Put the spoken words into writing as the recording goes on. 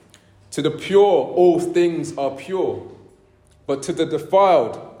To the pure, all things are pure. But to the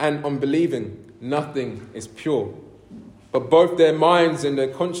defiled and unbelieving, nothing is pure. But both their minds and their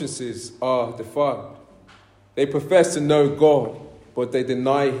consciences are defiled. They profess to know God, but they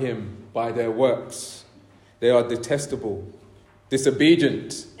deny him by their works. They are detestable,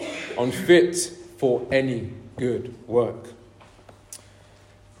 disobedient, unfit for any good work.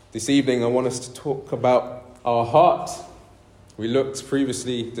 This evening, I want us to talk about our heart. We looked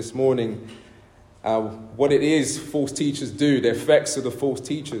previously this morning what it is false teachers do, the effects of the false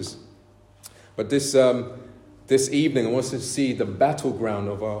teachers. But this evening, I want us to see the battleground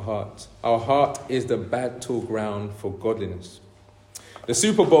of our heart. Our heart is the battleground for godliness. The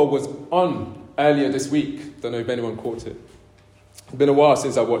Super Bowl was on earlier this week. Don't know if anyone caught it. It's been a while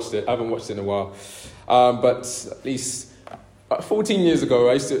since I watched it. I haven't watched it in a while. But at least 14 years ago,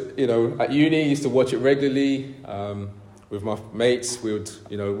 I used to, at uni, used to watch it regularly with my mates. We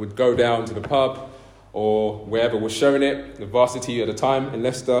would go down to the pub or wherever was showing it, the Varsity at the time in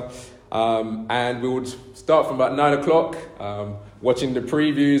Leicester. And we would start from about 9 o'clock, watching the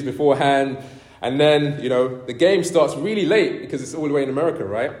previews beforehand. And then, the game starts really late because it's all the way in America,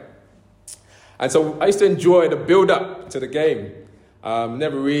 right? And so I used to enjoy the build-up to the game.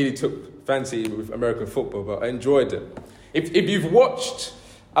 Never really took fancy with American football, but I enjoyed it. If you've watched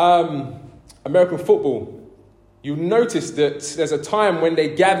American football, you'll notice that there's a time when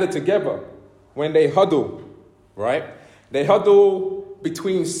they gather together, when they huddle, right? They huddle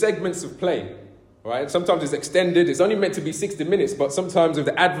between segments of play, right? Sometimes it's extended. It's only meant to be 60 minutes, but sometimes with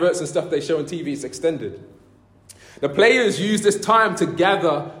the adverts and stuff they show on TV, it's extended. The players use this time to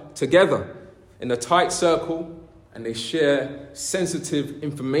gather together in a tight circle, and they share sensitive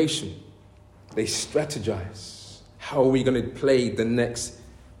information. They strategize. How are we going to play the next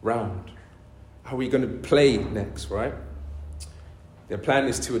round? How are we going to play next, right? Their plan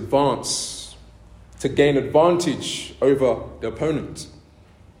is to advance, to gain advantage over the opponent.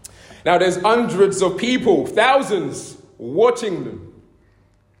 Now, there's hundreds of people, thousands, watching them.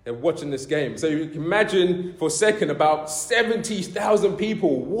 They're watching this game. So you can imagine for a second about 70,000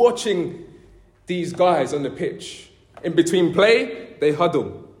 people watching these guys on the pitch. In between play, they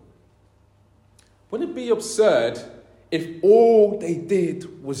huddle. Wouldn't it be absurd if all they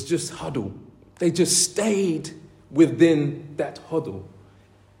did was just huddle? They just stayed within that huddle.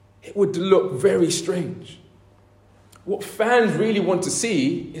 It would look very strange. What fans really want to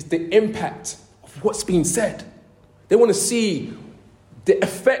see is the impact of what's being said. They want to see the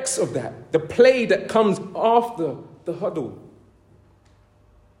effects of that, the play that comes after the huddle.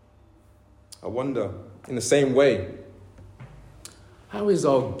 I wonder, in the same way, how is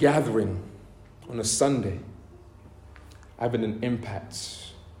our gathering on a Sunday having an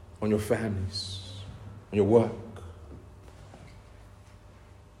impact on your families, on your work?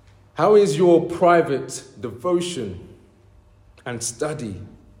 How is your private devotion and study?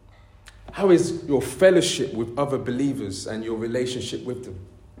 How is your fellowship with other believers and your relationship with them?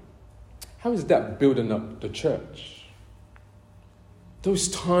 How is that building up the church? Those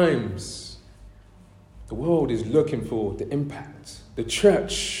times, the world is looking for the impact. The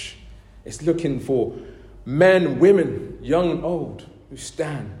church is looking for men, women, young and old, who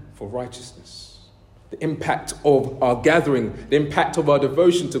stand for righteousness. The impact of our gathering, the impact of our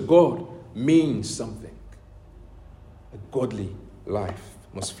devotion to God means something. A godly life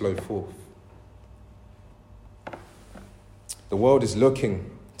must flow forth. The world is looking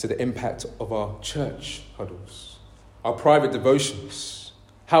to the impact of our church huddles, our private devotions,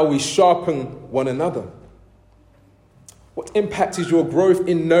 how we sharpen one another. What impact is your growth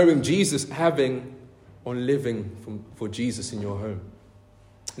in knowing Jesus having on living for Jesus in your home,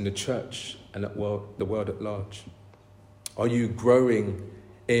 in the church, and the world at large? Are you growing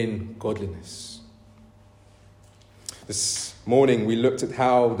in godliness? This morning we looked at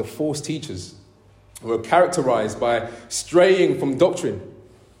how the false teachers were characterized by straying from doctrine,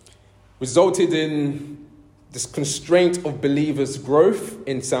 resulted in this constraint of believers' growth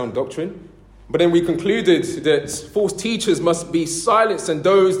in sound doctrine. But then we concluded that false teachers must be silenced, and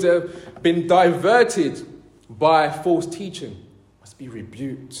those that have been diverted by false teaching must be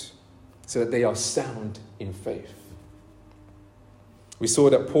rebuked so that they are sound in faith. We saw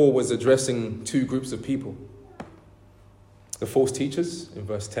that Paul was addressing two groups of people. The false teachers in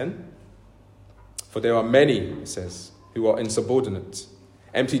verse 10. For there are many, it says, who are insubordinate,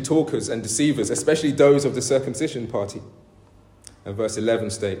 empty talkers and deceivers, especially those of the circumcision party. And verse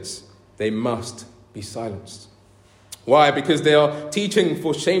 11 states, they must be silenced. Why? Because they are teaching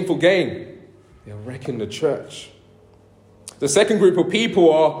for shameful gain. They are wrecking the church. The second group of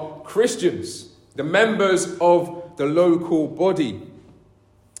people are Christians, the members of the local body.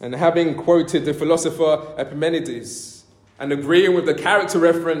 And having quoted the philosopher Epimenides and agreeing with the character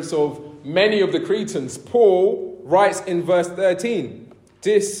reference of many of the Cretans, Paul writes in verse 13,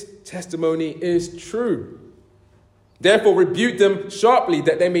 "This testimony is true. Therefore rebuke them sharply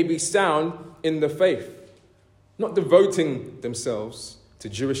that they may be sound in the faith, not devoting themselves to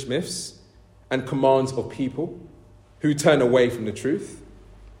Jewish myths and commands of people who turn away from the truth."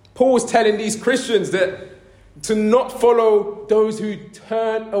 Paul's telling these Christians that to not follow those who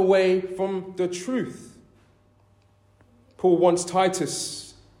turn away from the truth. Paul wants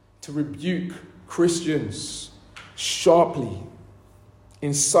Titus to rebuke Christians sharply,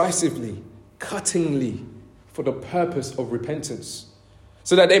 incisively, cuttingly, for the purpose of repentance,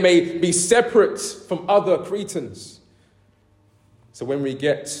 so that they may be separate from other Cretans. So when we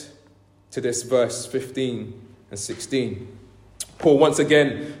get to this verse 15 and 16, Paul once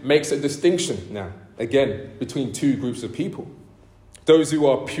again makes a distinction now, again, between two groups of people. Those who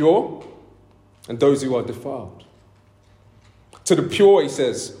are pure and those who are defiled. To the pure, he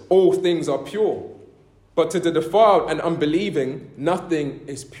says, all things are pure. But to the defiled and unbelieving, nothing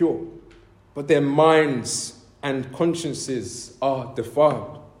is pure. But their minds and consciences are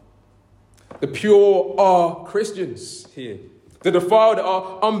defiled. The pure are Christians here. The defiled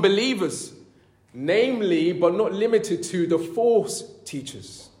are unbelievers, namely, but not limited to, the false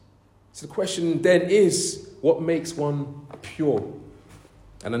teachers. So the question then is, what makes one pure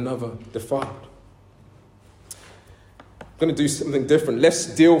and another defiled? I'm going to do something different. Let's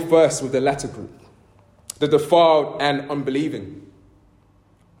deal first with the latter group, the defiled and unbelieving.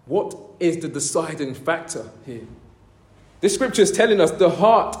 What is the deciding factor here? This scripture is telling us the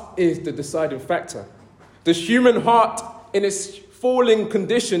heart is the deciding factor. The human heart in its fallen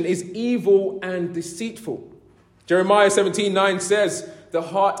condition is evil and deceitful. Jeremiah 17:9 says, "The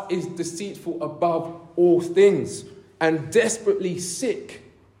heart is deceitful above all things and desperately sick.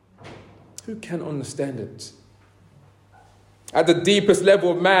 Who can understand it?" At the deepest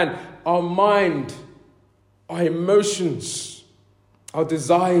level of man, our mind, our emotions, our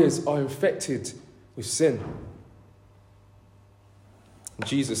desires are infected with sin.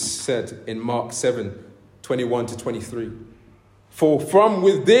 Jesus said in Mark 7:21-23, "For from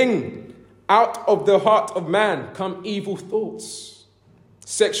within, out of the heart of man, come evil thoughts,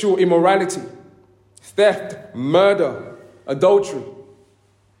 sexual immorality, theft, murder, adultery,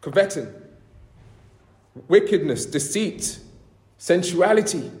 coveting, wickedness, deceit,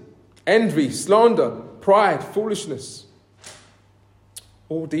 sensuality, envy, slander, pride, foolishness."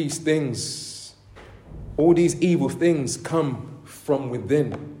 All these things, all these evil things come from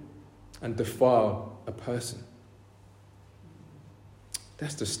within and defile a person.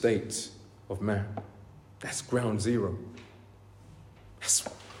 That's the state of man. That's ground zero. That's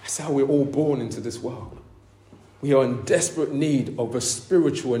how we're all born into this world. We are in desperate need of a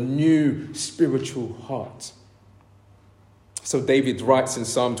new spiritual heart. So David writes in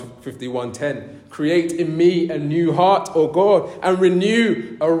Psalm 51:10, "Create in me a new heart, O God, and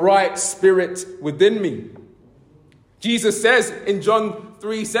renew a right spirit within me." Jesus says in John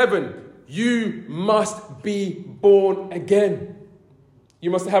 3:7, "You must be born again." You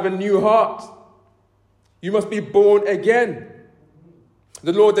must have a new heart. You must be born again.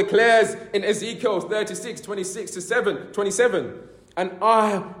 The Lord declares in Ezekiel 36:26-27, "And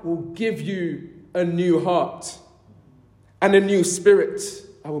I will give you a new heart, and a new spirit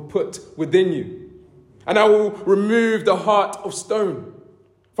I will put within you. And I will remove the heart of stone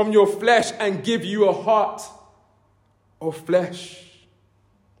from your flesh and give you a heart of flesh."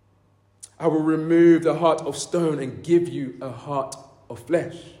 I will remove the heart of stone and give you a heart of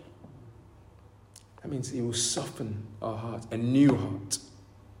flesh. That means he will soften our heart, a new heart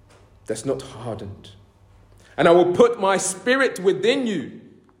that's not hardened. "And I will put my spirit within you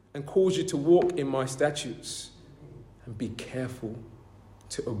and cause you to walk in my statutes and be careful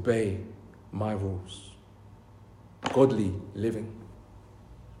to obey my rules." Godly living.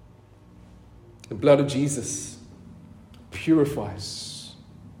 The blood of Jesus purifies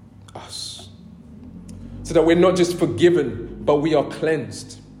us so that we're not just forgiven, but we are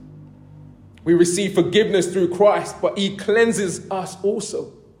cleansed. We receive forgiveness through Christ, but he cleanses us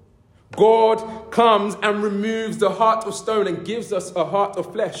also. God comes and removes the heart of stone and gives us a heart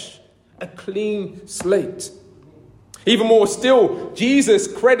of flesh, a clean slate. Even more still, Jesus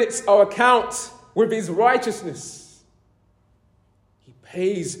credits our account with his righteousness. He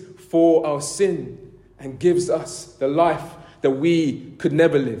pays for our sin and gives us the life that we could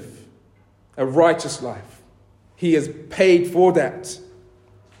never live, a righteous life. He has paid for that.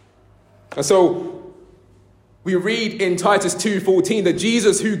 And so we read in Titus 2:14 that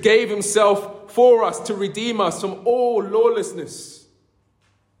Jesus, who gave himself for us to redeem us from all lawlessness,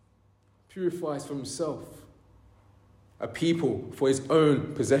 purifies for himself a people for his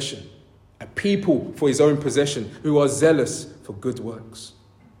own possession. A people for his own possession who are zealous for good works.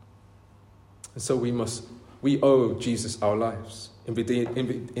 And so we owe Jesus our lives.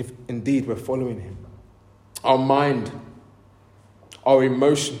 If indeed we're following him. Our mind, our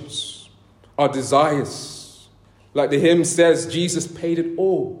emotions, our desires. Like the hymn says, Jesus paid it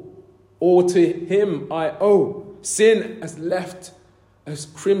all. All to him I owe. Sin has left as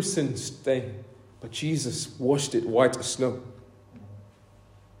crimson stain, but Jesus washed it white as snow.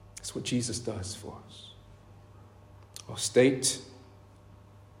 That's what Jesus does for us. Our state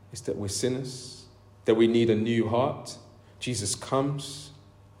is that we're sinners, that we need a new heart. Jesus comes,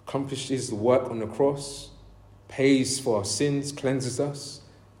 accomplishes the work on the cross, pays for our sins, cleanses us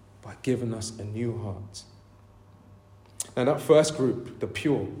by giving us a new heart. And that first group, the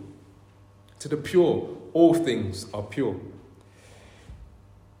pure. To the pure, all things are pure.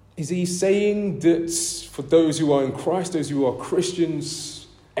 Is he saying that for those who are in Christ, those who are Christians,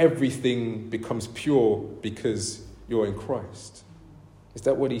 everything becomes pure because you're in Christ? Is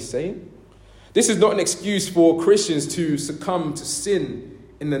that what he's saying? This is not an excuse for Christians to succumb to sin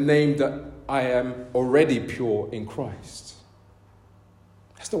in the name that I am already pure in Christ.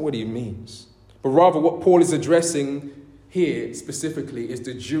 That's not what he means. But rather what Paul is addressing here specifically is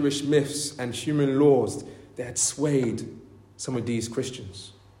the Jewish myths and human laws that had swayed some of these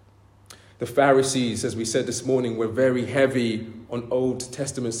Christians. The Pharisees, as we said this morning, were very heavy on Old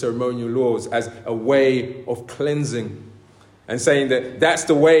Testament ceremonial laws as a way of cleansing and saying that that's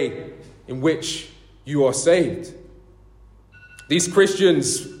the way in which you are saved. These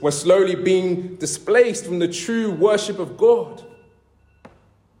Christians were slowly being displaced from the true worship of God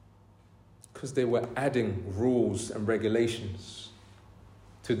because they were adding rules and regulations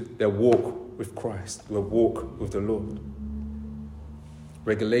to their walk with Christ, their walk with the Lord.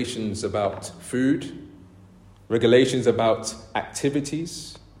 Regulations about food, regulations about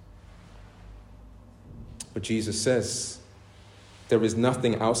activities. But Jesus says there is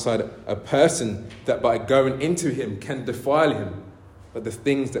nothing outside a person that by going into him can defile him, but the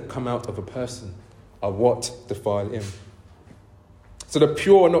things that come out of a person are what defile him. So the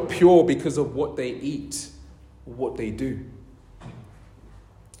pure are not pure because of what they eat or what they do.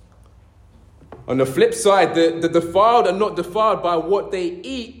 On the flip side, the defiled are not defiled by what they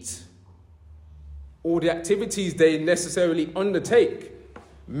eat or the activities they necessarily undertake.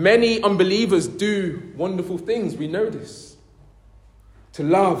 Many unbelievers do wonderful things, we know this. To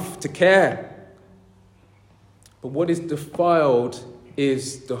love, to care. But what is defiled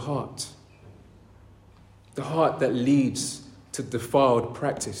is the heart. The heart that leads to defiled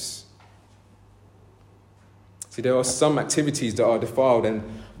practice. See, there are some activities that are defiled, and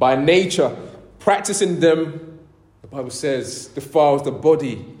by nature, practicing them, the Bible says, defiles the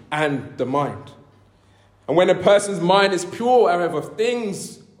body and the mind. And when a person's mind is pure, however,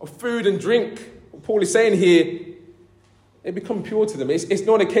 things of food and drink, what Paul is saying here, they become pure to them. It's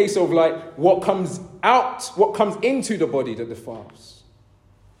not a case of like what comes out, what comes into the body that defiles.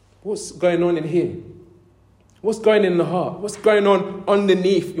 What's going on in here? What's going on in the heart? What's going on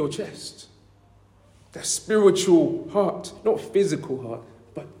underneath your chest? That spiritual heart, not physical heart,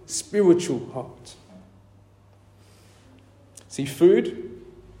 but spiritual heart. See, food,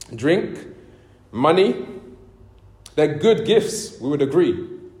 drink, money, they're good gifts, we would agree.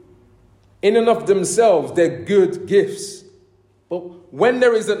 In and of themselves, they're good gifts. But when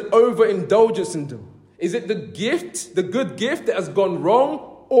there is an overindulgence in them, is it the gift, the good gift that has gone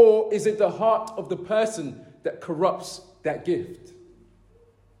wrong, or is it the heart of the person that corrupts that gift?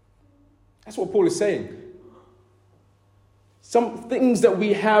 That's what Paul is saying. Some things that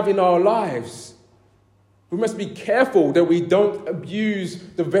we have in our lives, we must be careful that we don't abuse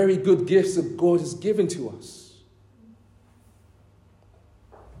the very good gifts that God has given to us.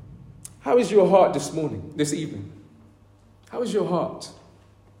 How is your heart this morning, this evening? How is your heart?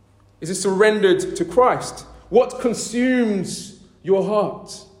 Is it surrendered to Christ? What consumes your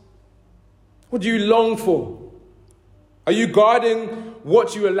heart? What do you long for? Are you guarding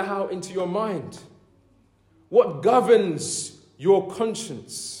what you allow into your mind? What governs your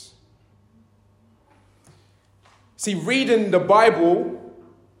conscience? See, reading the Bible,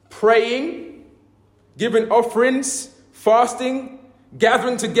 praying, giving offerings, fasting,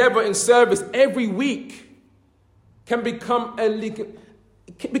 gathering together in service every week can become we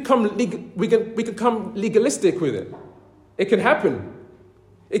can become legalistic with it. It can happen.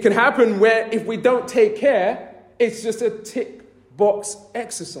 It can happen where if we don't take care, it's just a tick box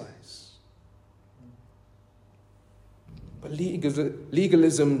exercise. But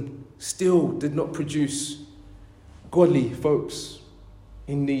legalism still did not produce godly folks.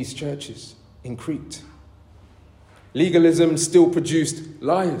 in these churches in Crete. Legalism still produced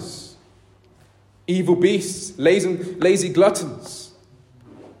liars, evil beasts, lazy gluttons.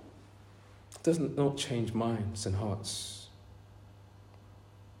 It does not change minds and hearts.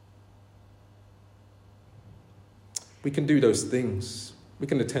 We can do those things. We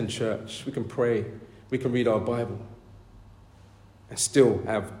can attend church. We can pray. We can read our Bible and still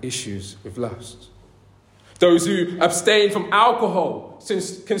have issues with lust. Those who abstain from alcohol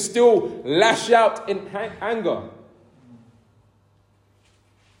can still lash out in anger.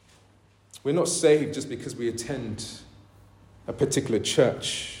 We're not saved just because we attend a particular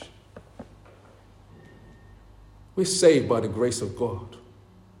church. We're saved by the grace of God.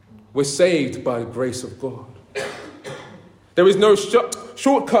 We're saved by the grace of God. There is no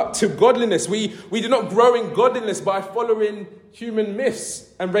shortcut to godliness. We do not grow in godliness by following human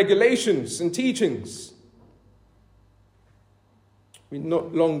myths and regulations and teachings. We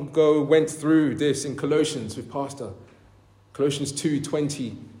not long ago went through this in Colossians with Pastor. Colossians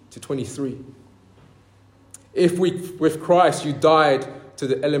 2:20 to 23. If with Christ you died to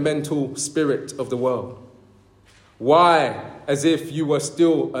the elemental spirit of the world, why, as if you were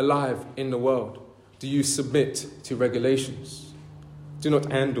still alive in the world, do you submit to regulations? Do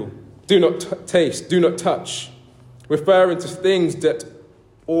not handle, do not taste, do not touch, referring to things that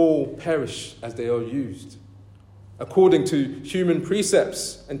all perish as they are used, according to human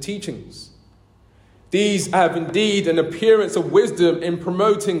precepts and teachings. These have indeed an appearance of wisdom in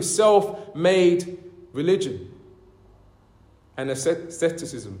promoting self-made religion and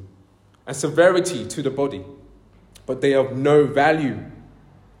asceticism and severity to the body, but they have no value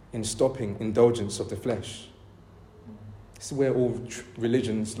in stopping indulgence of the flesh. This is where all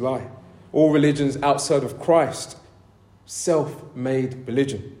religions lie. All religions outside of Christ, self-made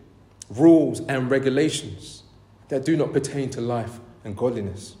religion, rules and regulations that do not pertain to life and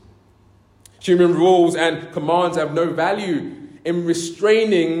godliness. Human rules and commands have no value in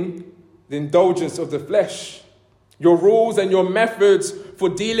restraining the indulgence of the flesh. Your rules and your methods for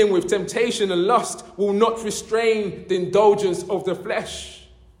dealing with temptation and lust will not restrain the indulgence of the flesh.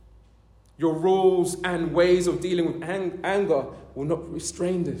 Your rules and ways of dealing with anger will not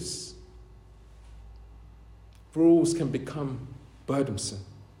restrain this. Rules can become burdensome.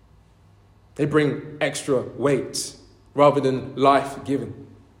 They bring extra weight rather than life-giving.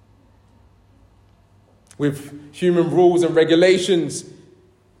 With human rules and regulations,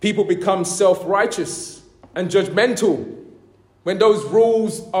 people become self-righteous and judgmental when those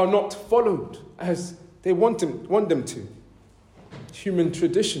rules are not followed as they want them to. Human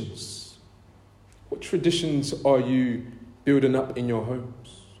traditions. What traditions are you building up in your homes?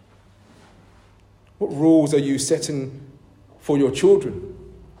 What rules are you setting for your children?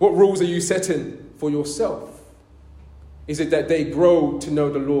 What rules are you setting for yourself? Is it that they grow to know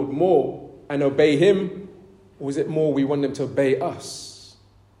the Lord more and obey Him? Or is it more we want them to obey us?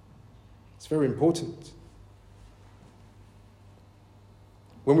 It's very important.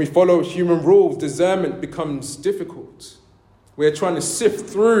 When we follow human rules, discernment becomes difficult. We're trying to sift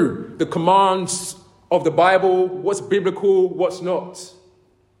through the commands of the Bible, what's biblical, what's not.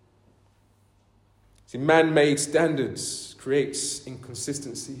 See, man-made standards creates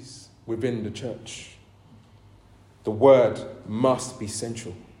inconsistencies within the church. The word must be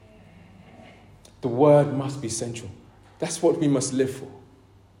central. The word must be central. That's what we must live for.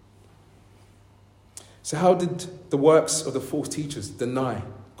 So how did the works of the false teachers deny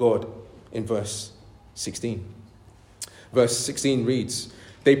God in verse 16? Verse 16 reads,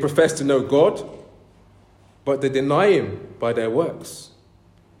 they profess to know God, but they deny Him by their works.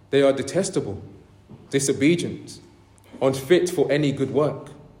 They are detestable, disobedient, unfit for any good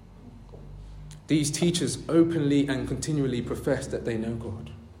work. These teachers openly and continually profess that they know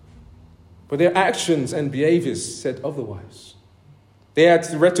God. But their actions and behaviors said otherwise. They had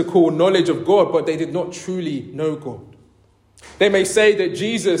theoretical knowledge of God, but they did not truly know God. They may say that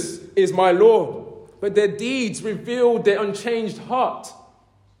Jesus is my Lord, but their deeds revealed their unchanged heart.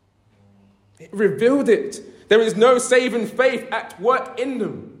 It revealed it. There is no saving faith at work in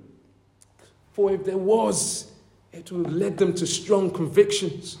them. For if there was, it would have led them to strong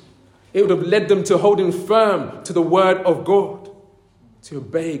convictions. It would have led them to holding firm to the word of God, to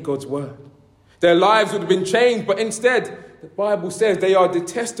obey God's word. Their lives would have been changed, but instead, the Bible says they are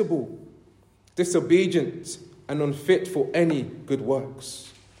detestable, disobedient, and unfit for any good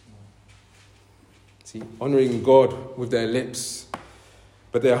works. See, honoring God with their lips,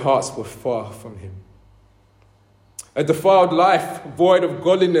 but their hearts were far from Him. A defiled life void of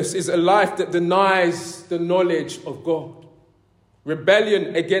godliness is a life that denies the knowledge of God.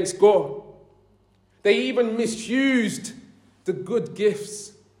 Rebellion against God. They even misused the good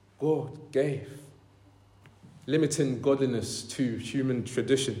gifts God gave, limiting godliness to human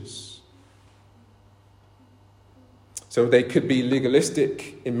traditions. So they could be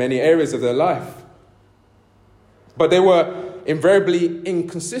legalistic in many areas of their life, but they were invariably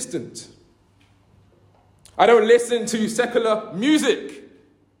inconsistent. I don't listen to secular music,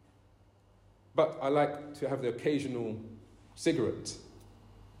 but I like to have the occasional cigarette.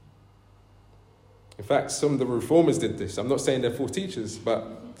 In fact, some of the reformers did this. I'm not saying they're false teachers,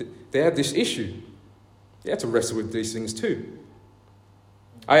 but they had this issue. They had to wrestle with these things too.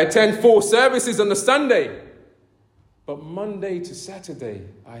 I attend 4 services on a Sunday, but Monday to Saturday,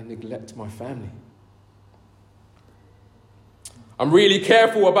 I neglect my family. I'm really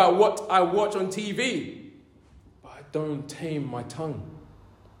careful about what I watch on TV, but I don't tame my tongue.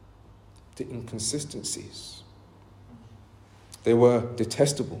 The inconsistencies. They were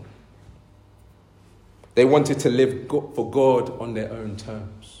detestable. They wanted to live for God on their own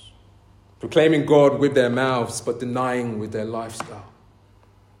terms, proclaiming God with their mouths, but denying with their lifestyle.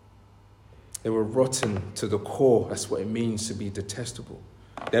 They were rotten to the core. That's what it means to be detestable.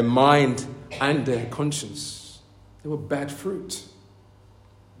 Their mind and their conscience. They were bad fruit.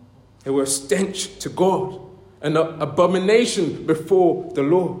 They were a stench to God, an abomination before the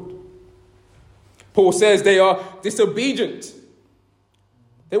Lord. Paul says they are disobedient.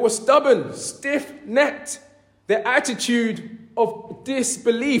 They were stubborn, stiff-necked. Their attitude of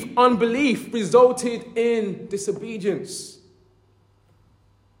disbelief, unbelief, resulted in disobedience.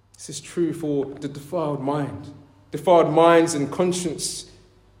 This is true for the defiled mind. Defiled minds and conscience.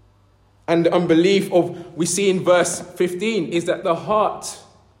 And the unbelief of, we see in verse 15, is that the heart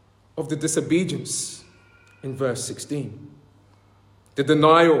of the disobedience in verse 16. The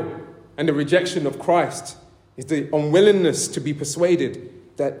denial and the rejection of Christ is the unwillingness to be persuaded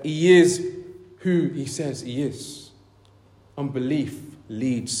that he is who he says he is. Unbelief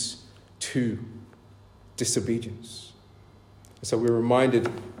leads to disobedience. So we're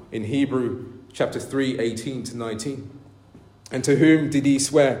reminded in Hebrew chapter 3, 18 to 19. And to whom did he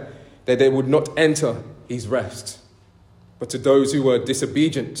swear that they would not enter his rest, but to those who were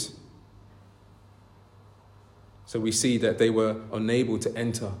disobedient? So we see that they were unable to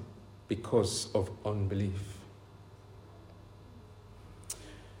enter because of unbelief.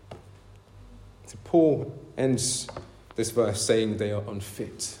 So Paul ends this verse saying they are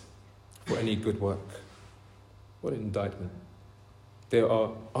unfit for any good work. What an indictment. They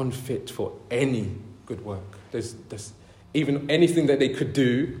are unfit for any good work. There's even anything that they could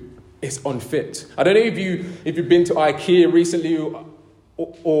do is unfit. I don't know if you've been to IKEA recently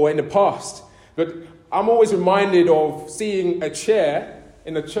or in the past, but I'm always reminded of seeing a chair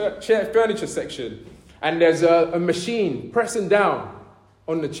in the chair furniture section, and there's a machine pressing down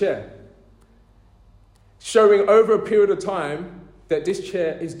on the chair, showing over a period of time that this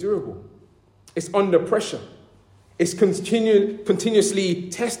chair is durable. It's under pressure. It's continuously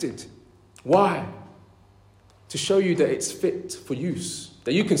tested. Why? To show you that it's fit for use,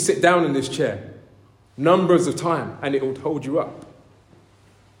 that you can sit down in this chair numbers of times and it will hold you up.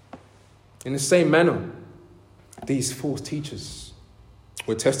 In the same manner, these false teachers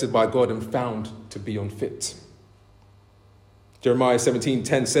were tested by God and found to be unfit. Jeremiah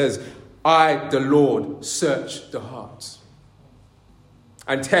 17:10 says, I, the Lord, search the heart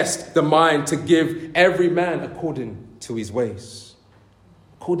and test the mind to give every man according to his ways,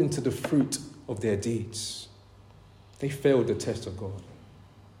 according to the fruit of their deeds. They failed the test of God,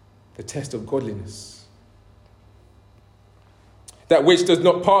 the test of godliness. That which does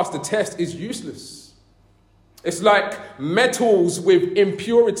not pass the test is useless. It's like metals with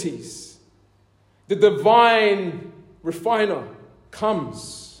impurities. The divine refiner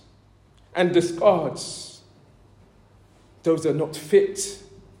comes and discards those that are not fit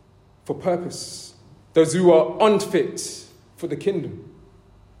for purpose, those who are unfit for the kingdom.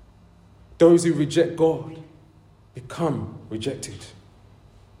 Those who reject God become rejected.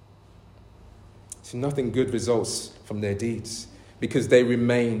 So nothing good results from their deeds because they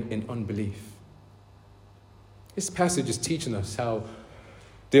remain in unbelief. This passage is teaching us how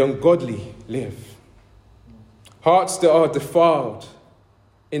the ungodly live. Hearts that are defiled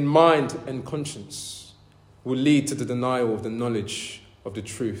in mind and conscience will lead to the denial of the knowledge of the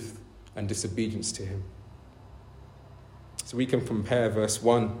truth and disobedience to him. So we can compare verse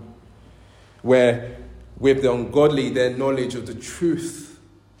 1, where with the ungodly, their knowledge of the truth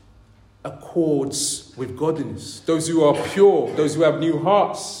accords with godliness. Those who are pure, those who have new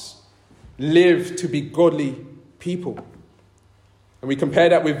hearts, live to be godly people. And we compare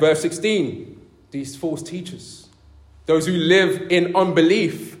that with verse 16, these false teachers. Those who live in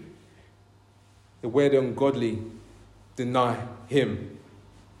unbelief, where the ungodly deny him,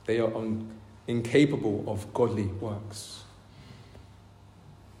 they are incapable of godly works.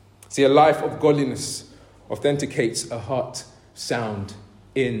 See, a life of godliness authenticates a heart sound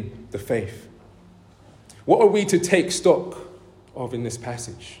in the faith. What are we to take stock of in this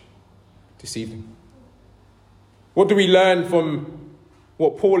passage this evening? What do we learn from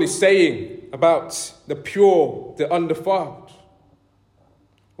what Paul is saying about the pure, the undefiled?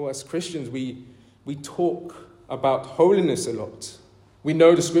 Well, as Christians, we talk about holiness a lot. We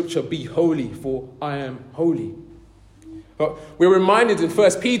know the scripture, be holy, for I am holy. But we're reminded in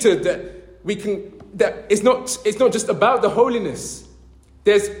 1 Peter that it's not just about the holiness.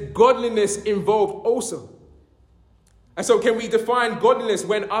 There's godliness involved also. And so can we define godliness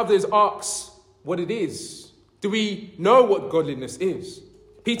when others ask what it is? Do we know what godliness is?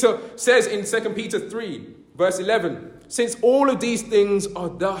 Peter says in 2 Peter 3, verse 11, since all of these things are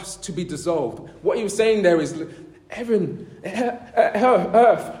thus to be dissolved. What he was saying there is heaven,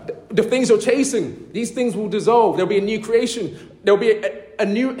 earth, the things you're chasing, these things will dissolve. There'll be a new creation. There'll be a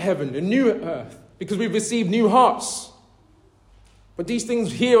new heaven, a new earth, because we've received new hearts. But these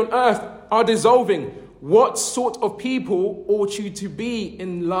things here on earth are dissolving. What sort of people ought you to be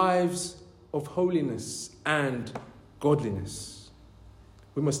in lives of holiness and godliness?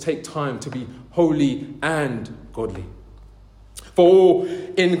 We must take time to be holy and godly. For all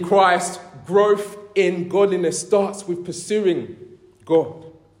in Christ, growth in godliness starts with pursuing God.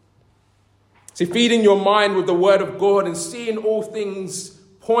 See, feeding your mind with the word of God and seeing all things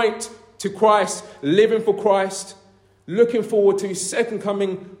point to Christ, living for Christ, looking forward to his second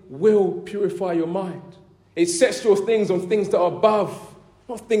coming will purify your mind. It sets your things on things that are above,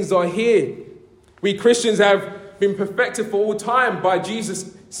 not things that are here. We Christians have been perfected for all time by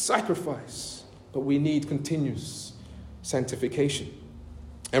Jesus' sacrifice, but we need continuous sanctification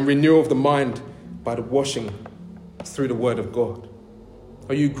and renewal of the mind by the washing through the word of God.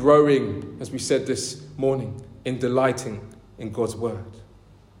 Are you growing, as we said this morning, in delighting in God's word?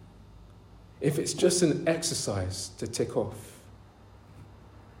 If it's just an exercise to tick off,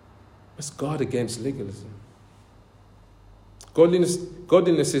 let's guard against legalism.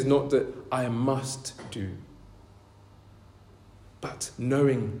 Godliness is not that I must do, but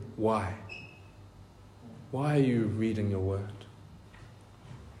knowing why. Why are you reading your word?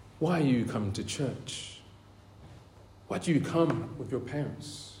 Why are you coming to church? Why do you come with your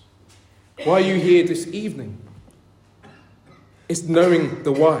parents? Why are you here this evening? It's knowing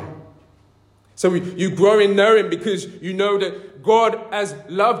the why. So you grow in knowing because you know that God has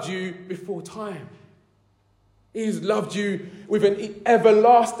loved you before time. He's loved you with an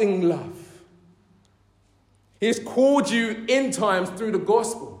everlasting love. He has called you in times through the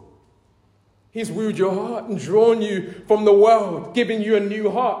gospel. He's wooed your heart and drawn you from the world, giving you a new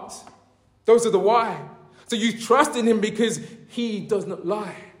heart. Those are the why. So you trust in him because he does not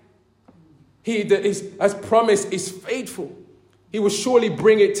lie. He that is, as promised, is faithful. He will surely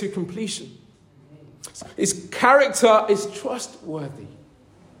bring it to completion. His character is trustworthy.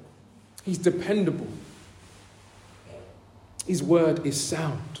 He's dependable. His word is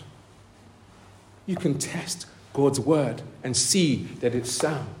sound. You can test God's word and see that it's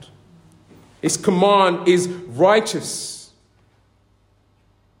sound. His command is righteous.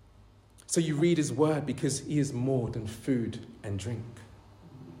 So you read his word because he is more than food and drink.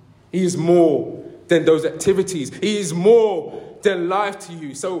 He is more than those activities. He is more than life to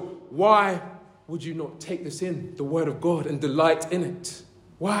you. So why would you not take this in, the word of God, and delight in it?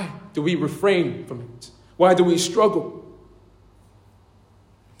 Why do we refrain from it? Why do we struggle?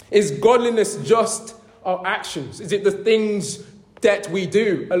 Is godliness just our actions? Is it the things that we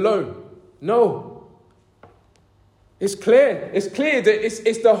do alone? No. It's clear. It's clear that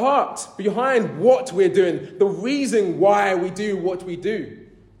it's the heart behind what we're doing, the reason why we do what we do.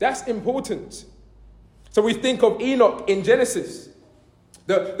 That's important. So we think of Enoch in Genesis.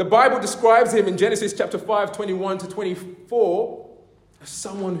 The Bible describes him in Genesis chapter 5, 21 to 24 as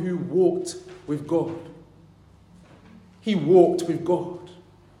someone who walked with God. He walked with God.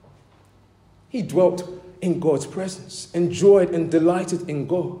 He dwelt in God's presence, enjoyed and delighted in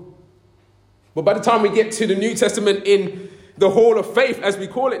God. But by the time we get to the New Testament in the Hall of Faith, as we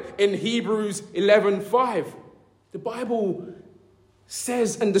call it, in Hebrews 11:5, the Bible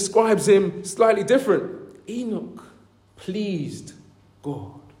says and describes him slightly different. Enoch pleased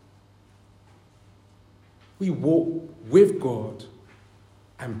God. We walk with God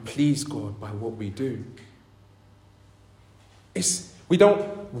and please God by what we do. We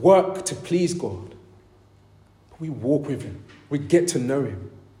don't work to please God. We walk with him. We get to know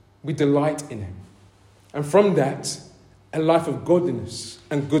him. We delight in him. And from that, a life of godliness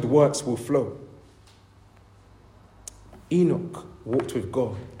and good works will flow. Enoch walked with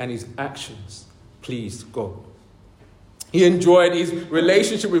God, and his actions pleased God. He enjoyed his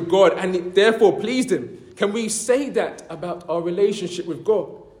relationship with God, and it therefore pleased him. Can we say that about our relationship with God?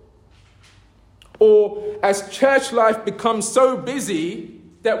 Or as church life becomes so busy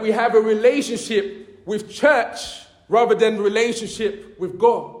that we have a relationship with church rather than relationship with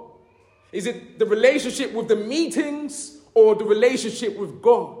God? Is it the relationship with the meetings or the relationship with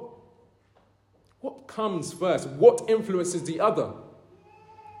God? What comes first? What influences the other?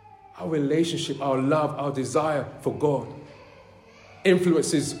 Our relationship, our love, our desire for God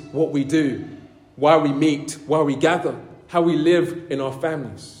influences what we do, why we meet, why we gather, how we live in our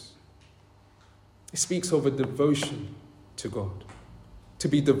families. It speaks of a devotion to God, to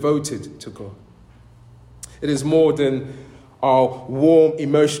be devoted to God. It is more than our warm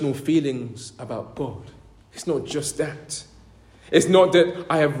emotional feelings about God. It's not just that. It's not that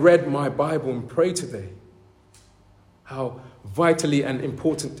I have read my Bible and prayed today. How vitally and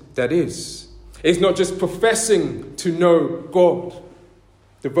important that is. It's not just professing to know God.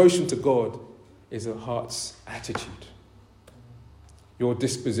 Devotion to God is a heart's attitude, your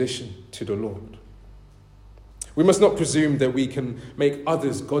disposition to the Lord. We must not presume that we can make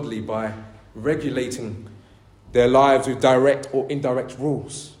others godly by regulating their lives with direct or indirect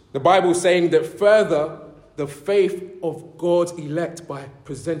rules. The Bible is saying that further, the faith of God's elect by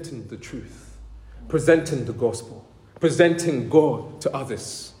presenting the truth, presenting the gospel, presenting God to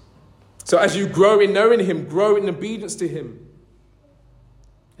others. So as you grow in knowing him, grow in obedience to him.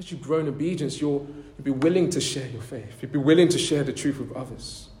 As you grow in obedience, you'll be willing to share your faith. You'll be willing to share the truth with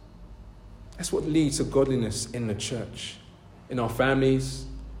others. That's what leads to godliness in the church, in our families,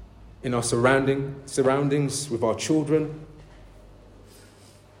 in our surroundings with our children.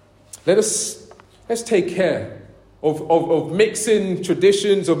 Let's take care of mixing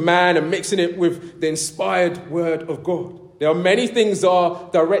traditions of man and mixing it with the inspired word of God. There are many things that are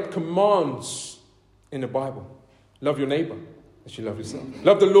direct commands in the Bible. Love your neighbor as you love yourself.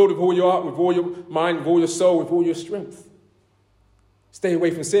 Love the Lord with all your heart, with all your mind, with all your soul, with all your strength. Stay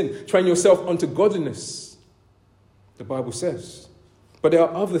away from sin. Train yourself unto godliness, the Bible says. But there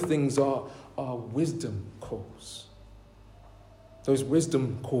are other things are wisdom calls. Those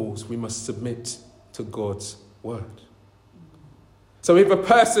wisdom calls we must submit to God's word. So if a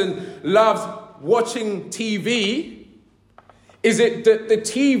person loves watching TV, is it that the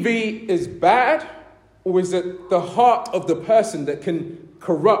TV is bad, or is it the heart of the person that can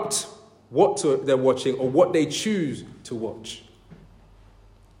corrupt what they're watching or what they choose to watch?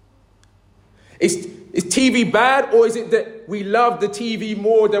 Is TV bad, or is it that we love the TV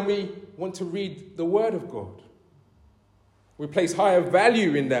more than we want to read the word of God? We place higher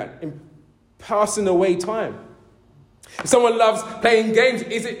value in that, in passing away time. If someone loves playing games,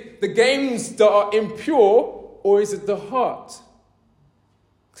 is it the games that are impure, or is it the heart?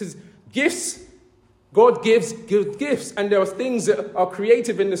 Because God gives gifts, and there are things that are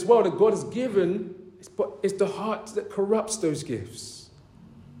creative in this world that God has given, but it's the heart that corrupts those gifts.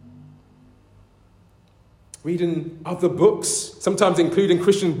 Reading other books, sometimes including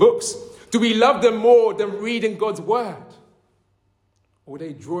Christian books, do we love them more than reading God's word? Or are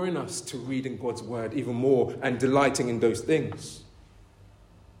they drawing us to reading God's word even more and delighting in those things?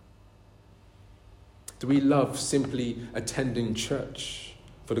 Do we love simply attending church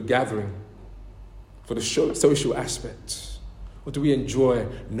for the gathering, for the social aspect? Or do we enjoy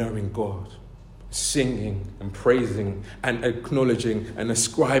knowing God, singing and praising and acknowledging and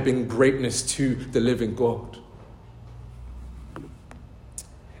ascribing greatness to the living God?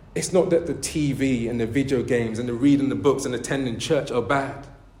 It's not that the TV and the video games and the reading the books and attending church are bad,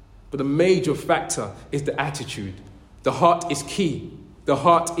 but the major factor is the attitude. The heart is key. The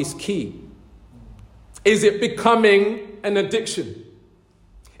heart is key. Is it becoming an addiction?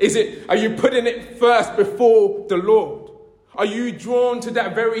 Are you putting it first before the Lord? Are you drawn to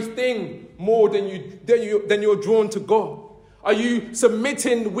that very thing more than you're drawn to God? Are you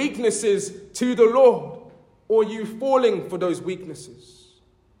submitting weaknesses to the Lord, or are you falling for those weaknesses?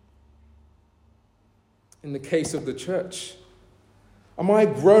 In the case of the church, am I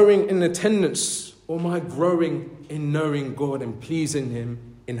growing in attendance, or am I growing in knowing God and pleasing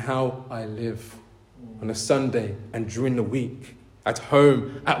him in how I live on a Sunday and during the week, at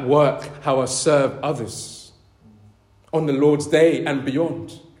home, at work, how I serve others, on the Lord's day and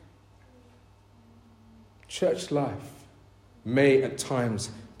beyond? Church life may at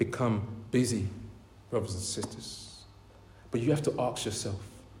times become busy, brothers and sisters. But you have to ask yourself,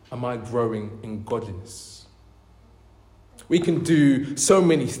 am I growing in godliness? We can do so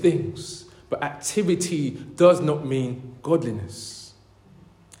many things, but activity does not mean godliness.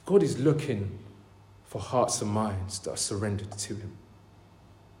 God is looking for hearts and minds that are surrendered to him.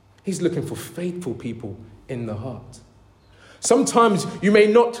 He's looking for faithful people in the heart. Sometimes you may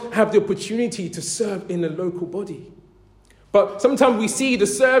not have the opportunity to serve in a local body. But sometimes we see the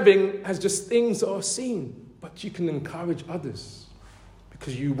serving as just things that are seen. But you can encourage others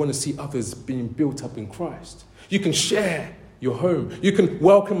because you want to see others being built up in Christ. You can share your home. You can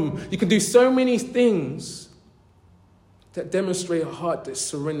welcome. You can do so many things that demonstrate a heart that's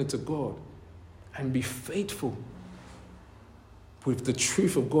surrendered to God and be faithful with the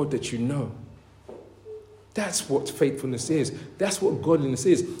truth of God that you know. That's what faithfulness is. That's what godliness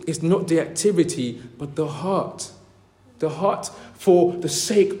is. It's not the activity, but the heart. The heart for the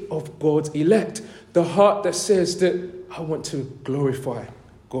sake of God's elect. The heart that says that I want to glorify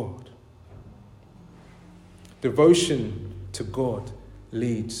God. Devotion to God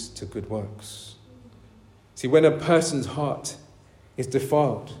leads to good works. See, when a person's heart is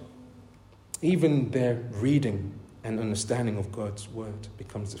defiled, even their reading and understanding of God's word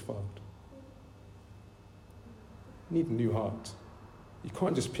becomes defiled. You need a new heart. You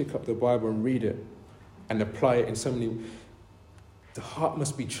can't just pick up the Bible and read it and apply it in so many. The heart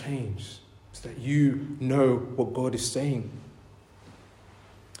must be changed so that you know what God is saying.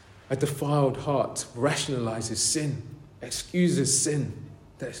 A defiled heart rationalizes sin, excuses sin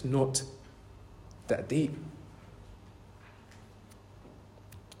that's not that deep.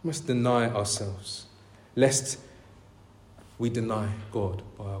 We must deny ourselves, lest we deny God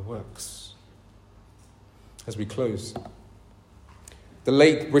by our works. As we close, the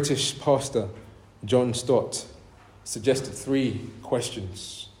late British pastor John Stott suggested 3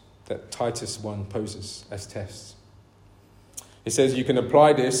 questions that Titus 1 poses as tests. It says you can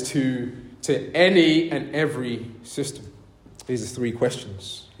apply this to any and every system. These are 3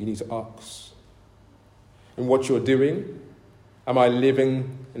 questions you need to ask. In what you're doing, am I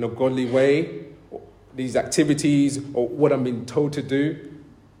living in a godly way? These activities or what I'm being told to do?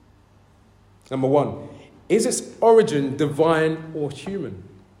 Number 1, is its origin divine or human?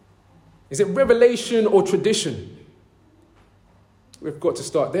 Is it revelation or tradition? We've got to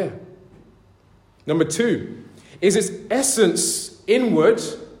start there. Number 2, is its essence inward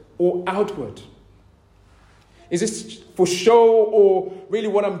or outward? Is this for show or really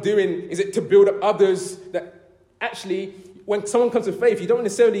what I'm doing? Is it to build up others? That actually, when someone comes to faith, you don't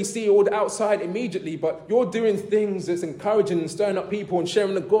necessarily see all the outside immediately, but you're doing things that's encouraging and stirring up people and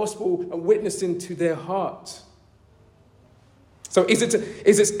sharing the gospel and witnessing to their heart. So is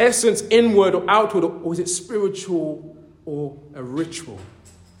its essence inward or outward, or is it spiritual or a ritual?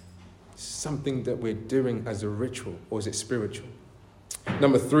 Something that we're doing as a ritual, or is it spiritual?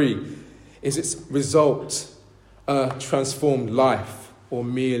 Number 3, is its result a transformed life or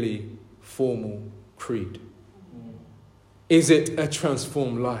merely formal creed? Is it a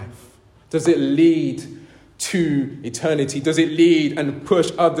transformed life? Does it lead to eternity? Does it lead and push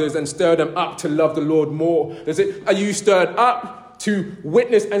others and stir them up to love the Lord more? Are you stirred up to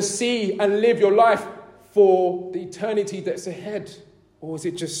witness and see and live your life for the eternity that's ahead? Or is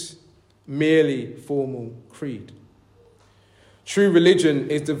it just merely formal creed? True religion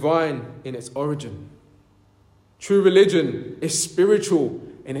is divine in its origin. True religion is spiritual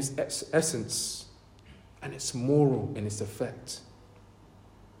in its essence. And it's moral in its effect.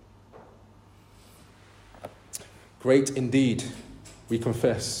 Great indeed, we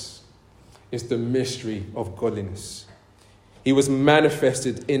confess, is the mystery of godliness. He was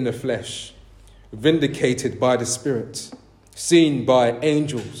manifested in the flesh, vindicated by the Spirit, seen by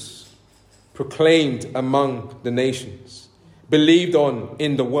angels, proclaimed among the nations, believed on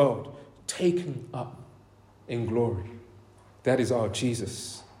in the world, taken up in glory. That is our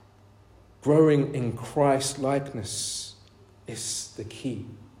Jesus. Growing in Christ-likeness is the key.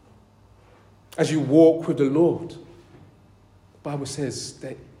 As you walk with the Lord, the Bible says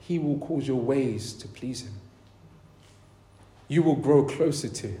that he will cause your ways to please him. You will grow closer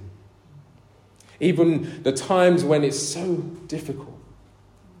to him. Even the times when it's so difficult,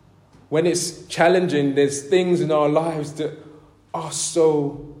 when it's challenging, there's things in our lives that are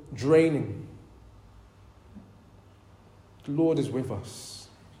so draining. The Lord is with us.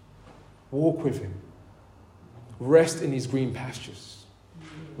 Walk with him. Rest in his green pastures.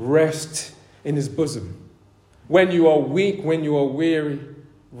 Rest in his bosom. When you are weak, when you are weary,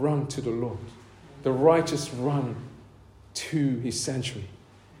 run to the Lord. The righteous run to his sanctuary.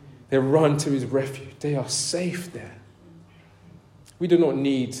 They run to his refuge. They are safe there. We do not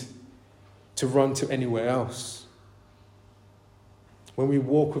need to run to anywhere else. When we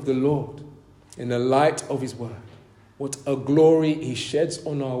walk with the Lord in the light of his word, what a glory he sheds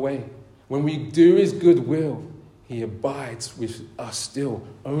on our way. When we do his good will, he abides with us still,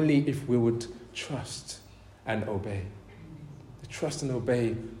 only if we would trust and obey. The trust and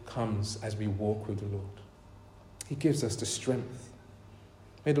obey comes as we walk with the Lord. He gives us the strength.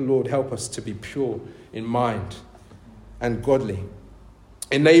 May the Lord help us to be pure in mind and godly,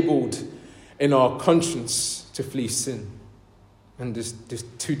 enabled in our conscience to flee sin, and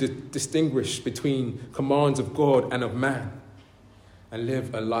to distinguish between commands of God and of man, and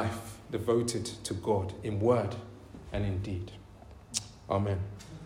live a life devoted to God in word and in deed. Amen.